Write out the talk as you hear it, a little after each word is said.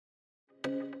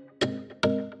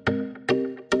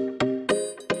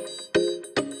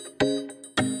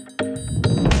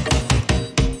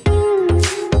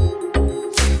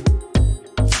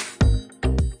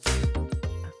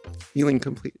feeling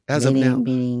complete as of now?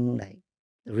 Meaning like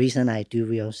the reason I do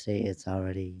real estate is I'm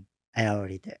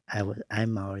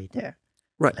already there.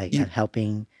 Right. Like You. I'm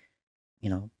helping, you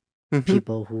know, Hmm.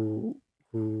 people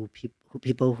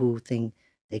who think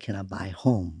they cannot buy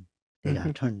home, they Hmm.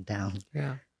 got turned down,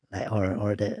 Yeah. like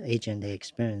or the agent they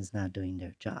experience not doing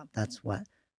their job. That's what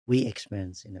we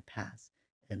experienced in the past,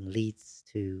 and leads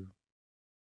to,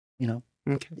 you know,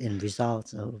 Okay. in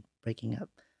results of breaking up.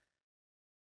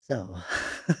 So,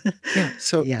 Yeah.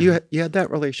 So yeah, you had that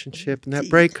relationship and that T-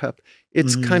 breakup.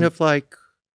 It's kind mm, of like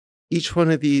each one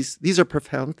of these are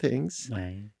profound things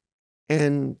right,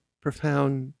 and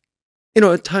profound,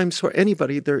 at times for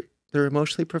anybody, they're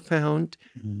emotionally profound,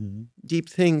 mm, deep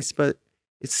things, but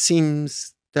it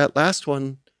seems that last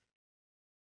one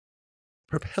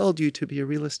propelled you to be a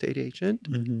real estate agent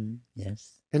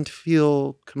yes, and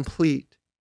feel complete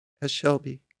as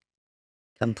Shelby.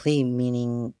 complete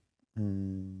meaning.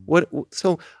 Mm, What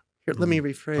so here, let me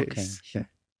okay, rephrase. sure,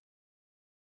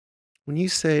 When you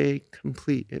say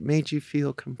complete, it made you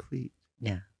feel complete.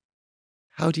 yeah.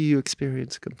 How do you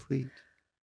experience complete?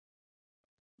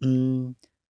 Mm,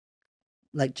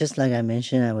 like just like I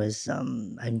mentioned,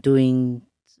 I'm doing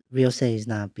real estate is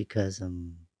not because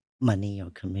money or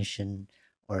commission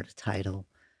or the title.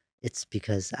 It's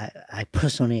because I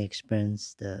personally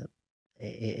experienced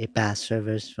a bad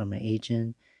service from an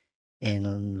agent,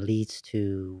 and leads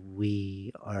to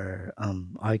we are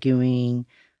arguing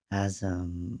as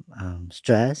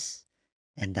stress,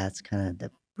 and that's kind of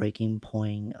the breaking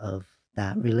point of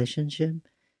that relationship.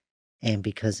 And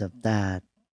because of that,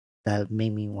 that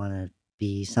made me want to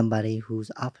be somebody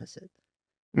who's opposite,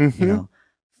 you Mhm. know,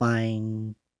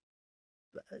 find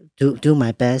do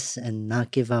my best and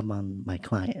not give up on my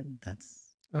client.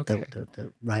 That's Okay.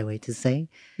 the right way to say.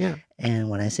 Yeah. And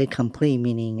when I say complete,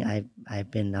 meaning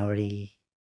I've been already,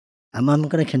 I'm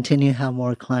gonna continue to have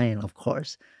more client, of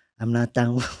course. I'm not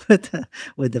done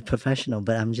with the professional,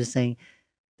 but I'm just saying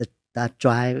that that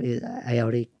drive is, I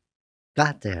already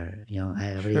got there. I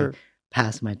already Sure.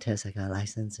 passed my test. I got a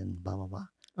license and blah blah blah.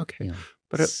 Okay. You know,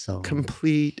 But so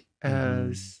complete mhm.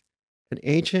 as an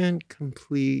agent,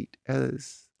 complete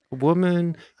as a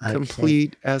woman, Okay.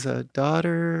 complete as a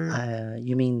daughter.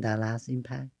 You mean that last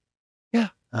impact? Yeah,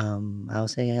 I'll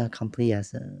say complete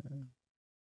as a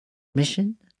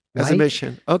mission, as a wife.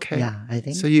 mission. Okay. Yeah, I So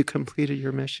think. you completed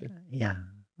your mission. Yeah.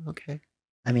 Okay.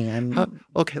 I mean, How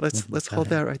okay, let's go hold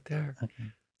ahead. that right there.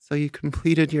 Okay. So you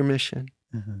completed your mission.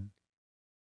 Uh-huh.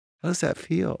 How does that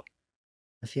feel?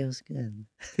 It feels good.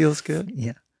 Feels good?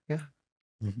 Yeah. Yeah.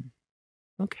 Mhm.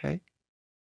 Okay.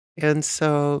 And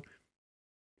so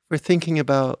we're thinking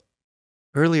about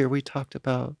earlier we talked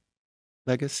about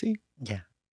legacy. Yeah.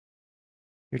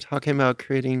 You're talking about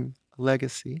creating a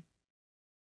legacy.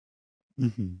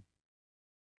 Mhm.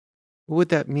 What would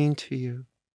that mean to you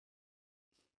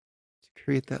to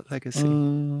create that legacy?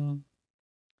 Mm,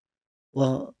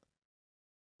 well,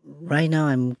 right now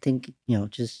I'm thinking,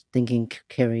 just thinking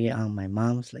carry on my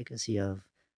mom's legacy of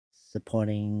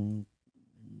supporting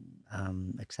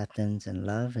acceptance and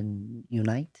love and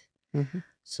unite. Mhm.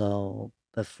 So,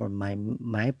 but for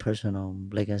my personal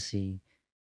legacy,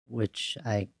 which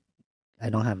I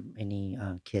don't have any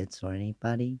kids or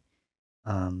anybody,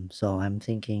 so I'm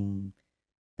thinking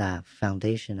that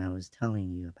foundation I was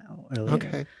telling you about earlier,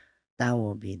 Okay. that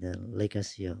will be the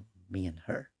legacy of me and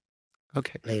her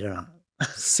Okay. later on.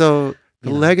 So the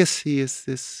you know, legacy is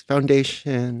this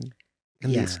foundation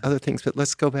and these yeah. other things, but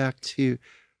let's go back to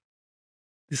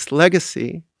this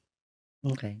legacy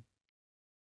Okay.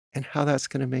 and how that's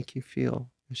going to make you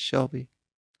feel as Shelby.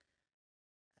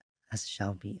 As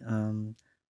shall be.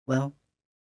 Well,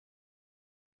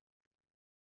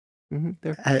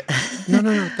 There. I, No,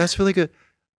 no, no. That's really good.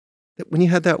 When you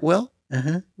had that,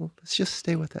 uh-huh. well, let's just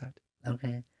stay with that.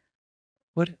 Okay.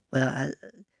 What? Well,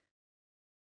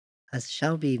 as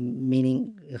shall be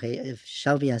meaning, okay, if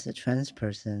shall be as a trans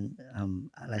person,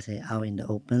 let's say out in the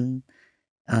open,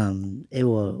 it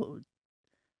will.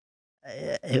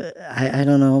 I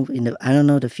don't know I don't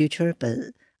know the future, but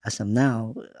as of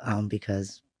now,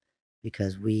 because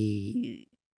we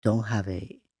don't have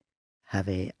a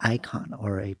icon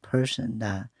or a person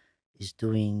that is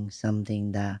doing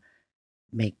something that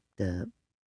make the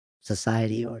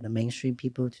society or the mainstream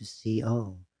people to see,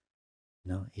 oh,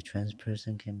 a trans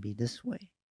person can be this way.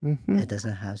 Hmm. It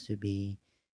doesn't have to be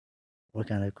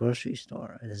work at a grocery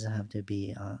store. It doesn't have to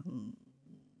be,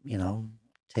 you know,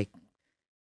 take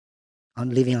on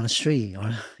living on the street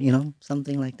or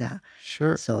something like that.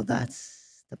 Sure. So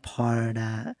that's the part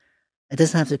that it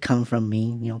doesn't have to come from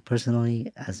me,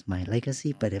 personally as my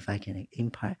legacy. But if I can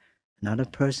impact another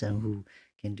person who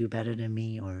can do better than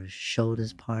me or show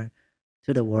this part,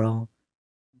 to the world,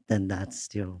 then that's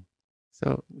still,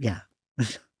 So, yeah.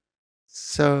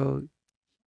 so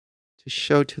to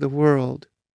show to the world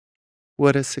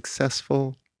what a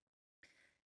successful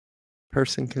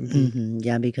person can be.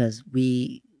 Yeah, because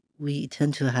we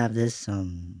tend to have this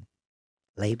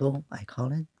label, I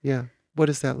call it, Yeah. What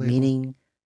is that label? meaning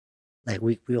like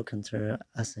we will consider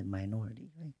us a minority,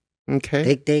 right?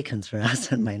 Okay. They consider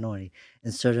us a minority,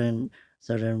 and certain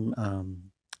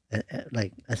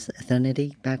like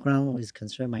ethnicity background is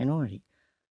considered minority.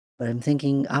 But I'm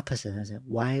thinking opposite. I said,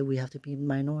 why we have to be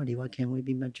minority? Why can't we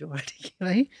be majority,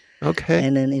 right? Okay.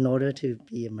 And then in order to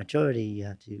be a majority, you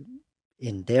have to,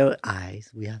 in their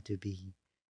eyes, we have to be,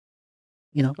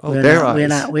 Oh, their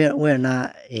eyes. we're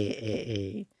not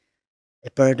a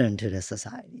burden to the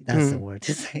society. That's the word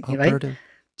to say, A right? burden.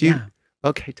 Do you? Yeah.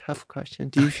 Okay, tough question.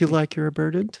 Do you feel Okay. like you're a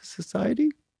burden to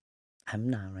society? I'm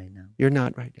not right now. You're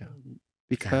not right now. Yeah,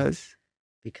 Because?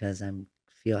 because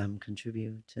feel I'm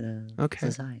contribute to the Okay.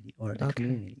 society or the Okay.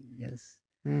 community. Yes.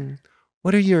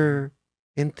 What are your,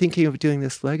 in thinking of doing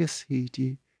this legacy, do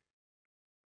you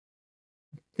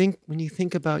think, when you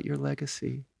think about your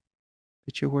legacy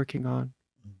that you're working on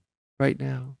right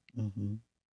now, Mm-hmm.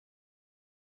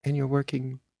 and you're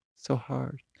working so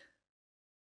hard,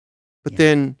 but Yeah.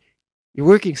 then you're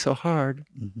working so hard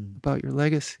Mm-hmm. about your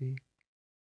legacy,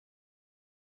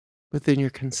 but then you're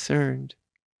concerned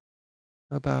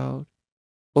about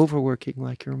overworking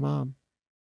like your mom.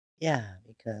 Yeah,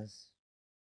 because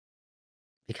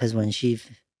when she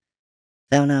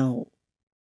found out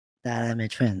that I'm a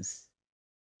trans,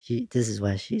 this is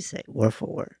what she said, word for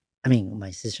word. I mean,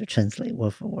 my sister translate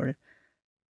word for word.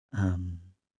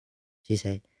 She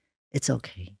said, "It's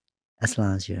okay as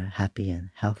long as you're happy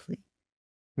and healthy."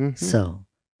 So,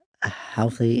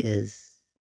 healthy is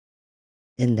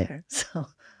in there. So,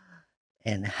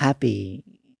 and happy,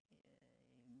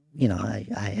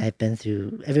 I've been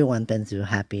through. Everyone been through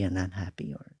happy and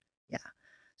unhappy, or yeah.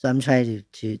 So I'm trying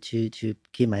to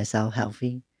keep myself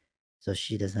healthy, so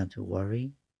she doesn't have to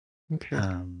worry. Okay.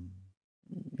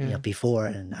 Yeah, before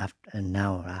and after, and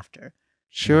now or after.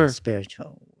 Sure.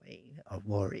 Spiritual way of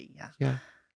worry. Yeah. Yeah.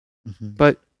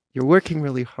 But you're working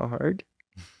really hard.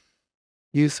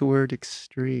 Use the word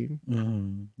extreme.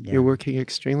 Yeah. You're working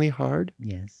extremely hard.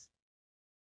 Yes.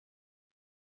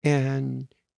 And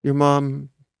your mom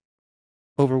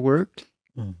overworked.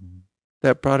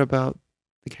 That brought about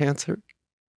the cancer,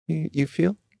 you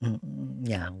feel?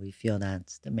 Yeah, we feel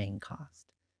that's the main cost.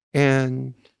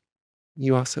 And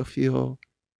you also feel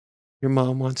your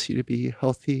mom wants you to be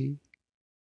healthy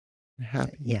and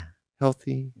happy. Yeah.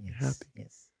 Healthy and happy.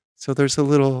 Yes. So there's a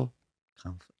little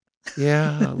conflict.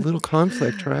 Yeah, a little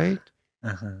conflict, right?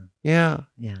 Yeah.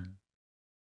 Yeah.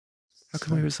 How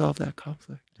can we resolve that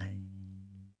conflict? I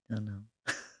don't know.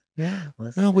 Yeah.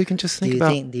 No, we can just think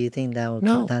about. Do you think that will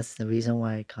No. that's the reason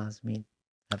why it caused me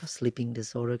to have sleeping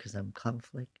disorder, because I'm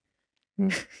conflict?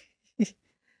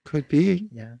 Could be.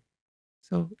 Yeah.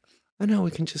 So I know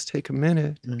we can just take a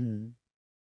minute.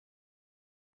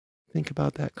 Think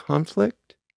about that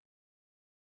conflict.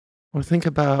 Or think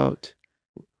about,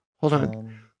 hold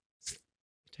on.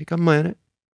 Take a minute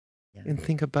and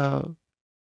think about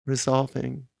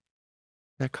resolving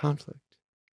that conflict.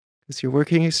 Because you're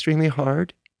working extremely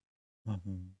hard.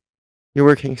 You're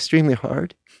working extremely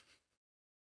hard.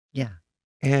 Yeah.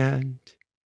 And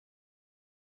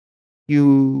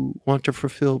you want to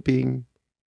fulfill being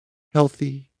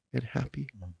healthy and happy.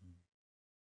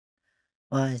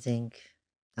 Well, I think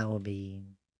that will be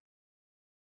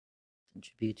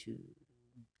contribute to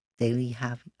daily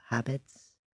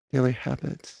habits. Daily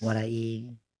habits. What I eat,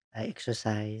 I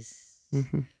exercise.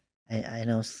 I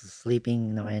know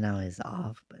sleeping right now is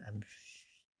off, but I'm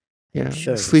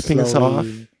sure sleeping is off.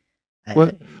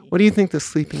 What do you think the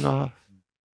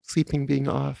sleeping being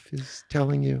off is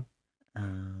telling you?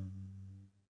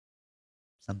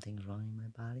 Something's wrong in my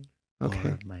body. Okay.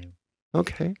 Or my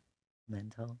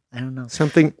mental. I don't know.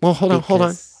 Something. Well, hold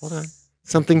on.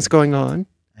 Something's going on.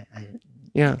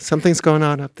 Yeah, something's going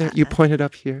on up there. You pointed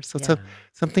up here. So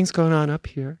something's going on up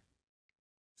here.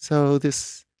 So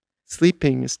this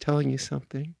sleeping is telling you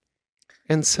something.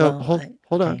 And so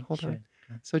hold on.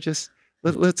 So just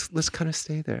let's kind of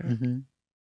stay there.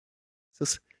 So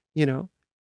you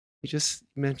just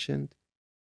mentioned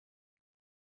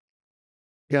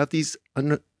you have these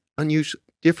unusual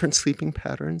different sleeping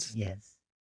patterns. Yes.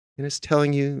 And it's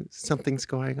telling you something's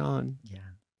going on. Yeah.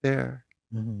 There.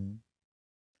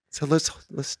 So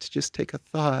let's just take a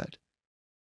thought.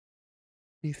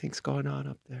 What do you think's going on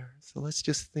up there? So let's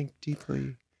just think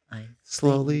deeply,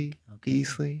 slowly,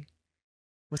 easily.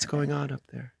 What's going on up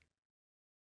there?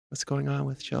 What's going on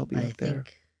with Shelby up there?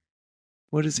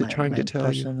 What is it trying to my tell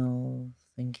you? personal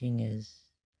thinking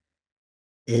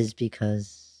is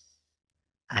because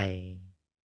I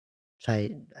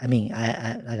I mean,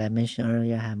 I like I mentioned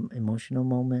earlier, I have emotional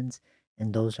moments,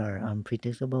 and those are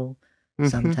unpredictable. Hmm.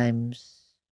 Sometimes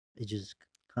it just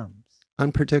comes.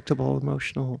 Unpredictable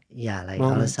emotional Yeah, like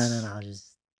all of a sudden moments. I'll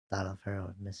just thought of her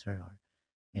or miss her, or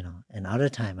and other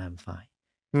time I'm fine.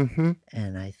 Hmm.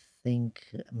 And I think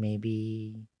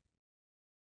maybe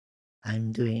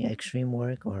I'm doing extreme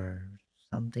work or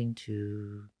something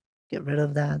to get rid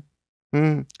of that.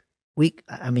 Mm. Weak.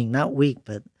 I mean, not weak,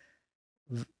 but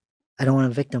v- I don't want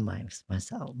to victimize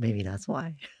myself. Maybe that's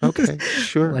why. Okay,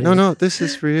 sure. What do No, you? no, this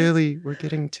is really, we're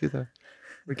getting to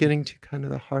kind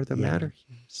of the heart of the Yeah. matter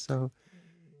here. So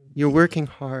you're working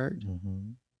hard.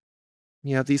 Mm-hmm.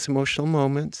 You have these emotional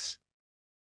moments.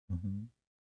 Mm-hmm.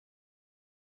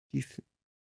 You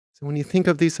so when you think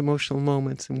of these emotional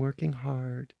moments and working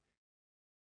hard,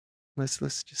 let's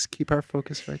just keep our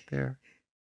focus right there.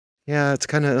 Yeah, it's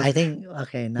kind of I think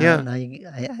okay. yeah.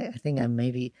 I think I'm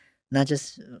maybe not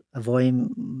just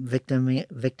avoiding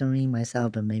victiming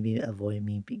myself, but maybe avoid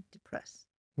me being depressed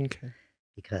Okay.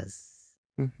 because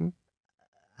Mm-hmm.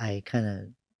 I kind of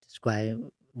describe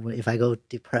if I go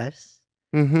depressed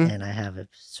Mm-hmm. and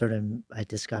I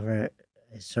discover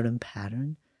a certain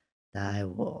pattern that I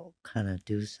will kind of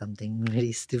do something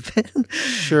really stupid,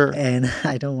 Sure. and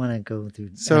I don't want to go through. I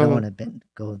don't So want to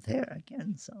go there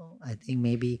again. So I think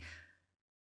maybe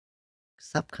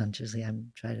subconsciously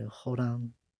I'm trying to hold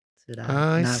on to that,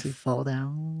 I not see. fall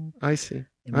down. I see.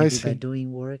 And I maybe by see.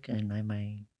 doing work, and I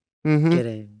might Mm-hmm. get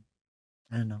a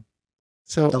I don't know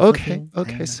So okay, dopamine. I okay.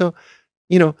 don't know. So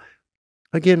you know,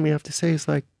 again, we have to say is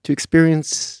like to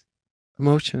experience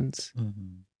emotions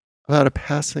Hmm. about a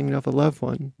passing of a loved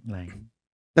one. Right.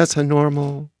 That's a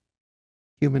normal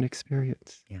human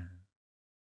experience. Yeah. Yeah.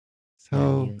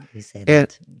 So You say and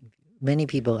that. Many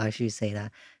people actually say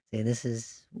that. Say this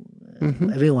is mm-hmm.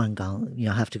 everyone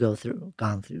have to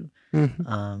gone through. Mm-hmm.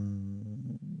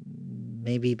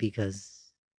 Maybe because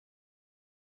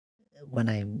when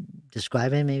I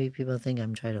describe it, maybe people think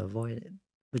I'm trying to avoid it,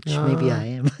 which maybe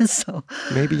I Ah, am. So,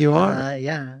 maybe you are.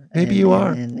 yeah, Maybe you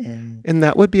are. And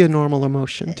that would be a normal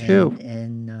emotion too.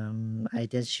 I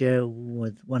did share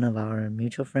with one of our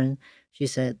mutual friends. She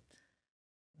said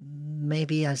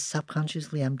maybe I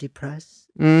subconsciously I'm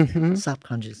depressed. Mm-hmm.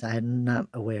 Subconscious, I'm not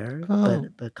aware, Oh,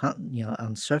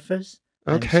 on surface,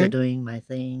 I'm still okay. doing my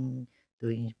thing,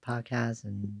 doing podcasts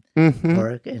and Mm-hmm.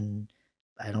 work, and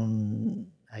I don't,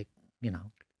 you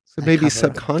know, So I maybe cover.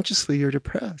 subconsciously you're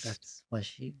depressed. That's what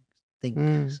she thinks.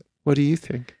 Mm. What do you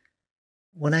think?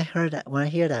 When I hear that, I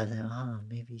think, oh,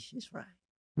 maybe she's right.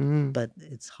 Mm. But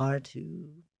it's hard to,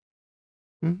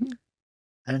 Mm-hmm.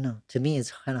 I don't know. To me,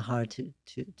 it's kind of hard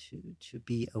to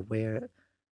be aware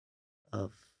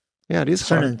of Yeah, it is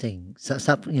certain hard. things, It is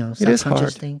subconscious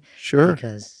hard. thing, Sure.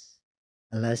 because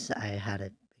unless I had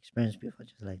an experience before,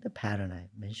 just like the pattern I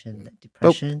mentioned, the But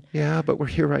depression. yeah, but we're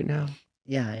here right now.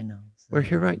 Yeah, I know. So, We're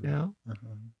here right now.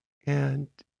 uh-huh, And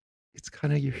it's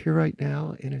kind of you're here right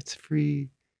now and it's free.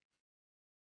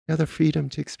 You have the freedom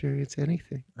to experience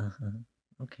anything, uh-huh.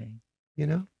 Okay. you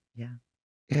know? Yeah.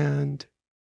 And,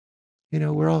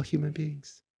 we're all human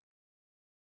beings,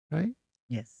 right?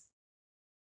 Yes.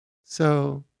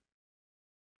 So,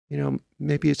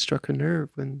 maybe it struck a nerve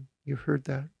when you heard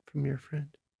that from your friend.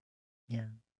 Yeah.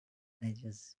 I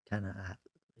just kind of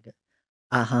like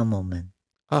a aha moment.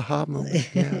 Aha moment.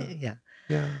 Yeah. Yeah.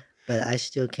 Yeah. But I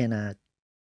still cannot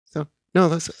So,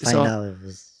 no, it's find all, out if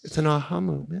it's an aha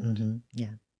moment.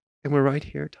 yeah. And we're right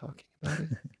here talking about it.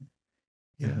 Uh-huh.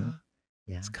 Yeah.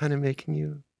 Yeah. It's kind of making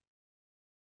you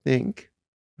think,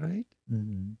 right?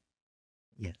 Hmm.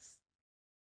 Yes.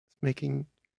 It's making,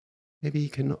 maybe you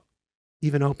can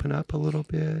even open up a little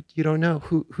bit. You don't know.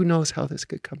 Who knows how this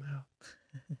could come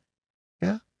out?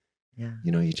 Yeah. Yeah.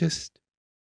 You just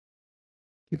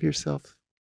give yourself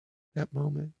that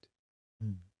moment.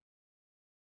 Mm.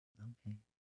 Okay.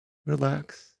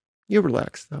 Relax. You're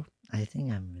relaxed though. I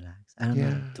think I'm relaxed. I don't know.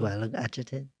 Yeah. Do I look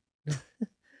agitated? No.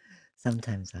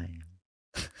 Sometimes I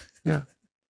am. Yeah.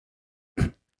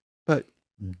 But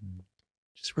Hmm.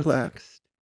 just relaxed.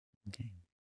 Okay.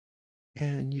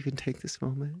 And you can take this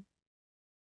moment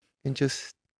and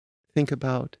just think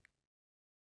about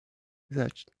is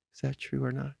that true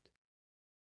or not?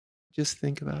 Just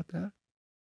think about that.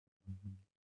 Hmm.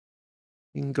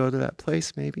 You can go to that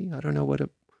place maybe. I don't know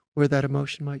where that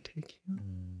emotion might take you.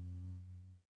 Mm.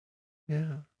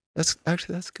 Yeah. That's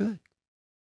good.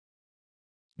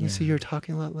 You Yeah. see you're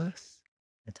talking a lot less,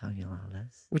 I'm talking a lot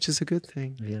less. which is a good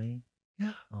thing. Really?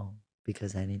 Yeah. Oh,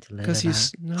 because I need to let Because it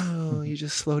out. no, you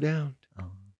just slow down.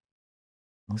 Oh.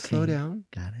 Slow Okay. down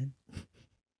Got it.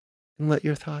 and let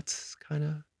your thoughts kind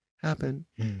of happen.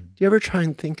 Do Mm. you ever try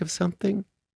and think of something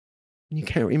and you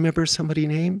can't remember somebody's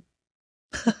name?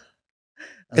 A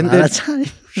And lot of then,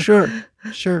 time.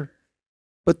 sure.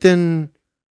 But then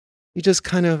you just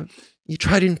kind of, you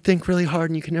try to think really hard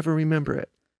and you can never remember it.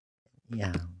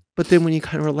 Yeah. But then when you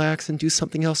kind of relax and do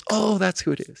something else, oh, that's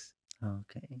who it is.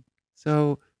 Okay.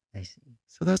 So I see.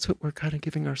 that's what we're kind of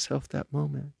giving ourselves that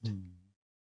moment. Mm.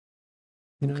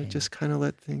 Okay. Just kind of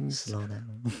let things slow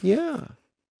down. Yeah.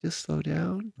 Just slow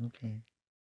down. Okay.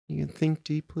 You can think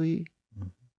deeply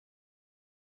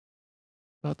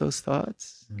about those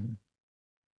thoughts. Mm.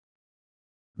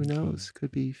 Who knows?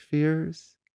 Could be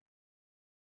fears.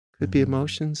 Could be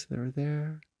emotions that are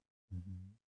there.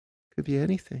 Could be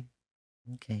anything.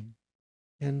 Okay.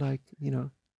 And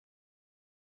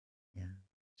yeah.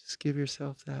 Just give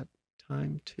yourself that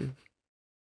time to,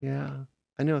 yeah.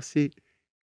 I know. See,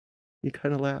 you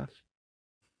kind of laugh.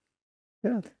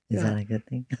 Yeah. Is that a good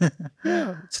thing?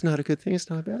 Yeah. It's not a good thing. It's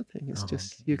not a bad thing. It's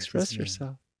just okay. you It's express just me.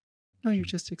 yourself. No, you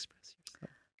just express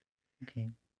yourself.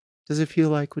 Okay. Does it feel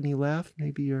like when you laugh,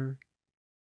 maybe you're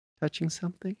touching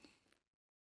something?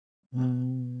 I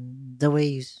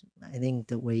think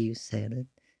the way you said it,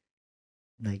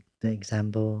 like the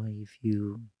example, if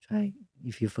you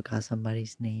forgot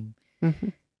somebody's name, Mm-hmm.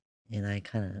 and I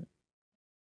kind of,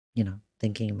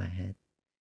 thinking in my head,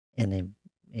 and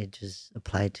it just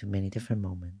applied to many different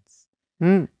moments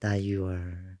Mm. that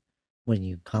when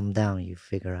you calm down, you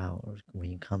figure out, or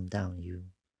when you calm down, you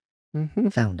Mm-hmm.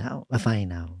 find out,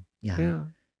 Yeah.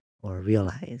 or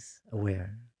realize,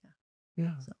 aware.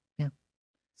 Yeah. So, yeah.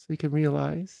 So you can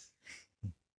realize,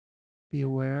 be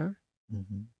aware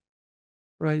Mm-hmm.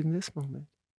 right in this moment.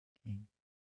 Okay.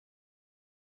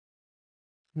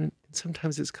 And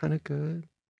sometimes it's kind of good.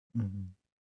 Mm-hmm.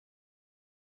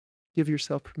 Give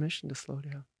yourself permission to slow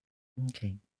down.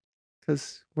 Okay.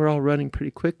 Because we're all running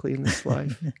pretty quickly in this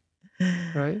life,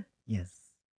 right? Yes.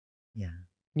 Yeah.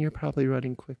 And you're probably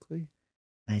running quickly.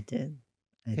 I did.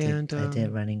 I And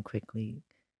did running quickly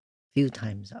a few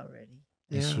times already.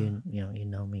 As yeah. you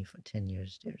know me for 10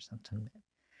 years there, sometimes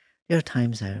there are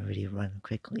times I really run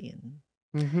quickly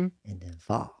Mm-hmm. and then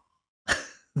fall.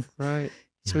 Right.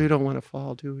 So Yeah. we don't want to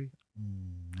fall, do we?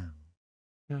 No.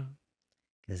 Yeah.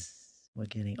 Because we're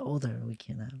getting older. We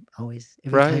cannot always,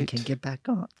 every time can Right. get back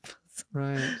up.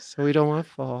 Right. So we don't want to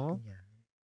fall. Yeah.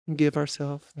 And give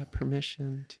ourselves that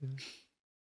permission to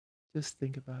just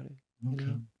think about it, you Okay.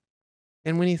 know?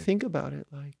 And when you think about it,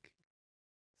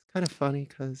 it's kind of funny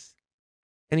because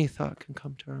any thought can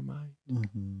come to our mind,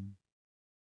 Mm-hmm.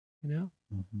 you know?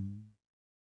 Mm-hmm.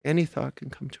 Any thought can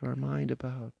come to our mind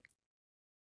about,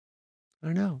 I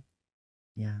don't know,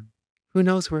 Yeah. who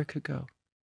knows where it could go?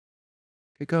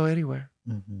 It could go anywhere,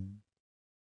 Mm-hmm.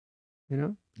 you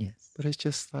know? Yes. But it's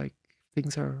just like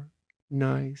things are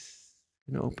nice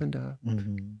and opened up.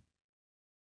 Mm-hmm.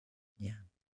 Yeah.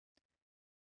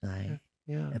 I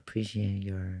Yeah. appreciate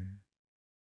your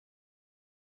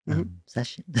Mhm.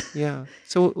 session. Yeah.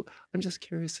 So I'm just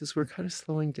curious as we're kind of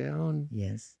slowing down,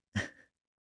 Yes.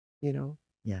 you know?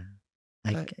 Yeah.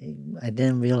 I, I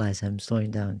didn't realize I'm slowing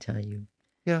down until you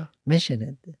yeah. mentioned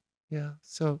it. Yeah.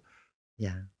 So,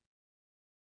 Yeah.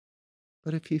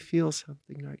 but if you feel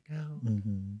something right now,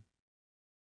 Mm-hmm.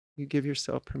 you give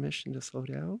yourself permission to slow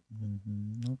down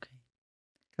Mm-hmm. Okay.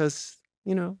 because,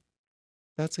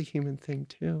 that's a human thing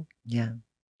too. Yeah.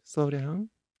 Slow down.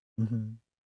 Mm-hmm.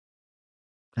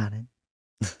 Got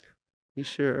it. You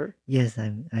sure? Yes,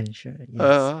 I'm sure.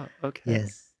 Yes. Okay.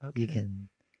 Yes. Okay. You can.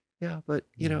 Yeah. But,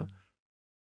 Yeah.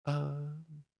 um,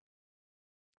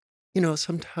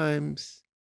 sometimes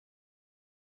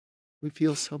we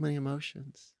feel so many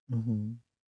emotions. Mm-hmm.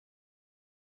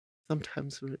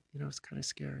 Sometimes, it's kind of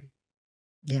scary,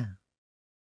 Yeah.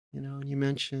 and you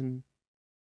mentioned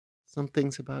some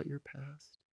things about your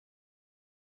past.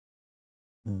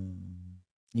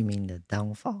 You mean the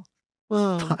downfall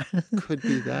Well, part? could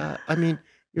be that. I mean,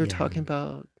 you're Yeah. talking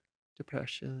about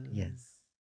depression. Yes.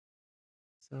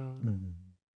 So Mm-hmm.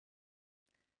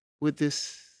 with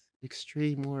this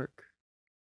extreme work,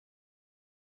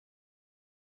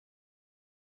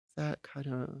 is that kind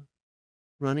of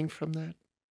running from that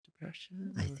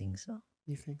depression? I Or think so.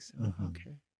 you think so? Mm-hmm.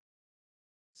 Okay.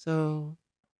 So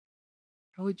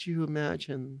how would you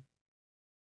imagine,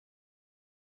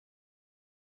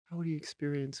 how would you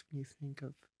experience when you think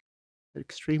of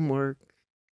extreme work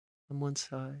on one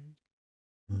side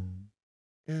Mm-hmm.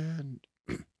 and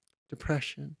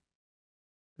depression,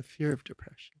 the fear of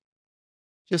depression,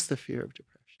 just the fear of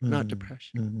depression, not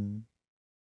depression. Mm-hmm.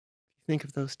 Think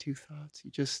of those two thoughts.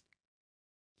 You just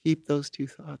keep those two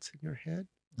thoughts in your head.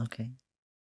 Okay.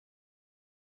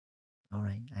 All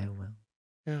right, I will.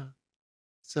 Yeah.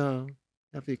 So you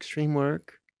have the extreme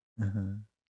work, Uh-huh.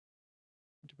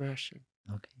 depression,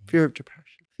 Okay. fear of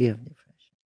depression. Fear of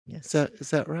depression. Yes. Is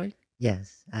that right?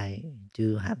 Yes, I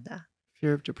do have that.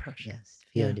 Fear of depression. Yes,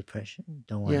 fear Yeah. of depression.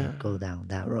 Don't want to Yeah. go down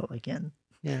that road again.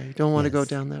 Yeah. You don't want to go Yes.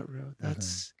 down that road. Uh-huh.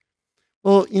 That's,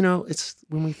 well, you know, it's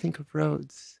when we think of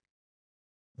roads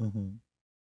Mm-hmm.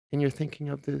 and you're thinking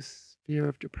of this fear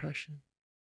of depression,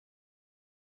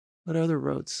 what other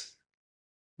roads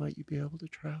might you be able to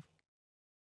travel?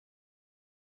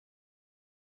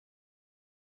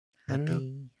 I don't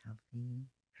know. Healthy.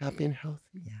 Happy and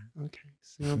healthy. Yeah. Okay.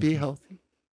 So you'll be healthy. You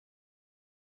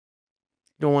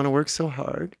don't want to work so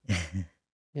hard.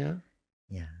 Yeah.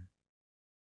 Yeah.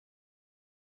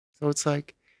 So it's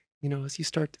like, you know, as you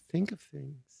start to think of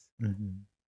things, Mm-hmm. you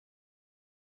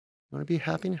want to be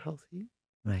happy and healthy.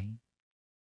 Right.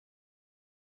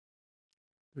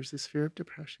 There's this fear of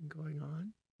depression going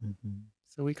on. Mm-hmm.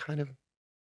 So we kind of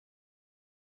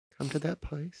come to that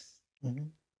place. Mm-hmm.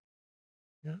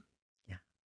 Yeah. Yeah.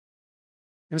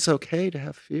 And it's okay to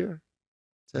have fear.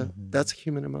 So Mm-hmm. that's a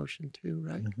human emotion too,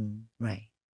 right? Mm-hmm. Right.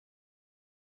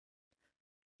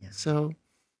 Yeah. So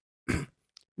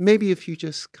maybe if you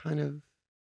just kind of,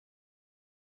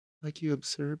 like you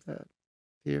observe that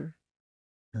fear,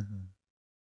 Uh-huh.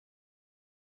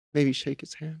 maybe shake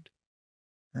its hand.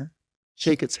 Huh?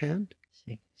 Shake its hand.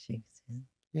 Shake its hand.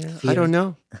 Yeah. Fear. I don't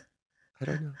know. I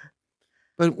don't know.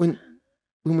 But when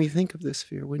we think of this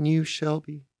fear, when you,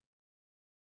 Shelby,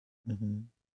 Mm-hmm.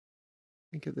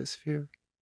 think of this fear,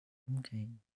 Okay.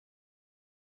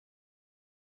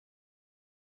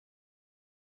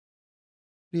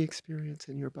 what do you experience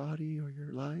in your body or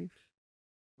your life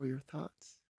or your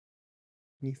thoughts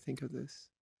when you think of this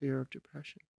fear of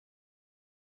depression?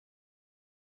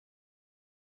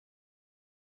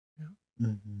 Yeah.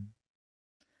 Mm-hmm.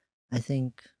 I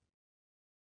think,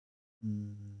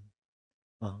 mm,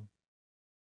 well,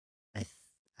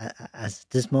 as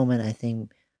this moment, I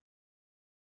think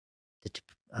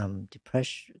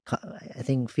depression. I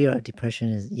think fear of depression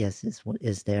is, yes, is what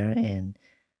is there, and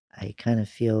I kind of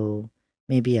feel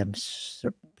maybe I'm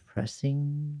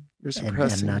suppressing, You're and I'm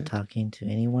suppressing not it. talking to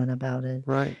anyone about it.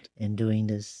 Right. And doing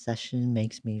this session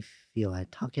makes me feel I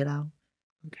talk it out.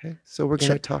 Okay. So we're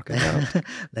going to talk it out.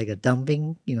 Like a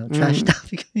dumping, trash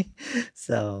dumping.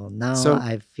 So now So-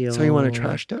 I feel. So you want to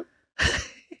trash dump?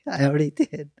 I already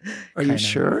did. Are you Kinda.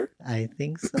 sure? I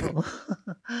think so.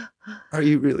 Are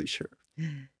you really sure?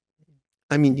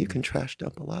 I mean, you can trash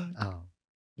dump a lot. Oh,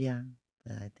 yeah.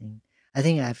 But I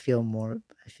think I feel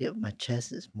my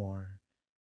chest is more,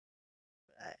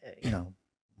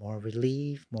 more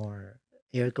relief, more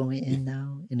air going in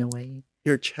now, in a way.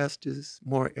 Your chest is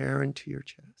more air into your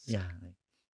chest. Yeah, I can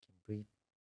breathe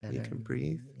better. You can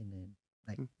breathe.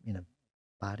 In a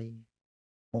body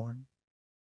form.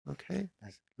 Okay.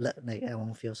 Like I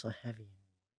won't feel so heavy.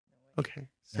 Okay.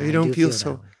 So Yeah, you I don't do feel that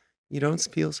so way. you don't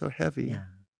feel so heavy, Yeah.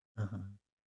 Uh-huh.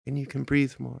 and you can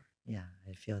breathe more. Yeah,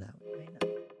 I feel that way right now.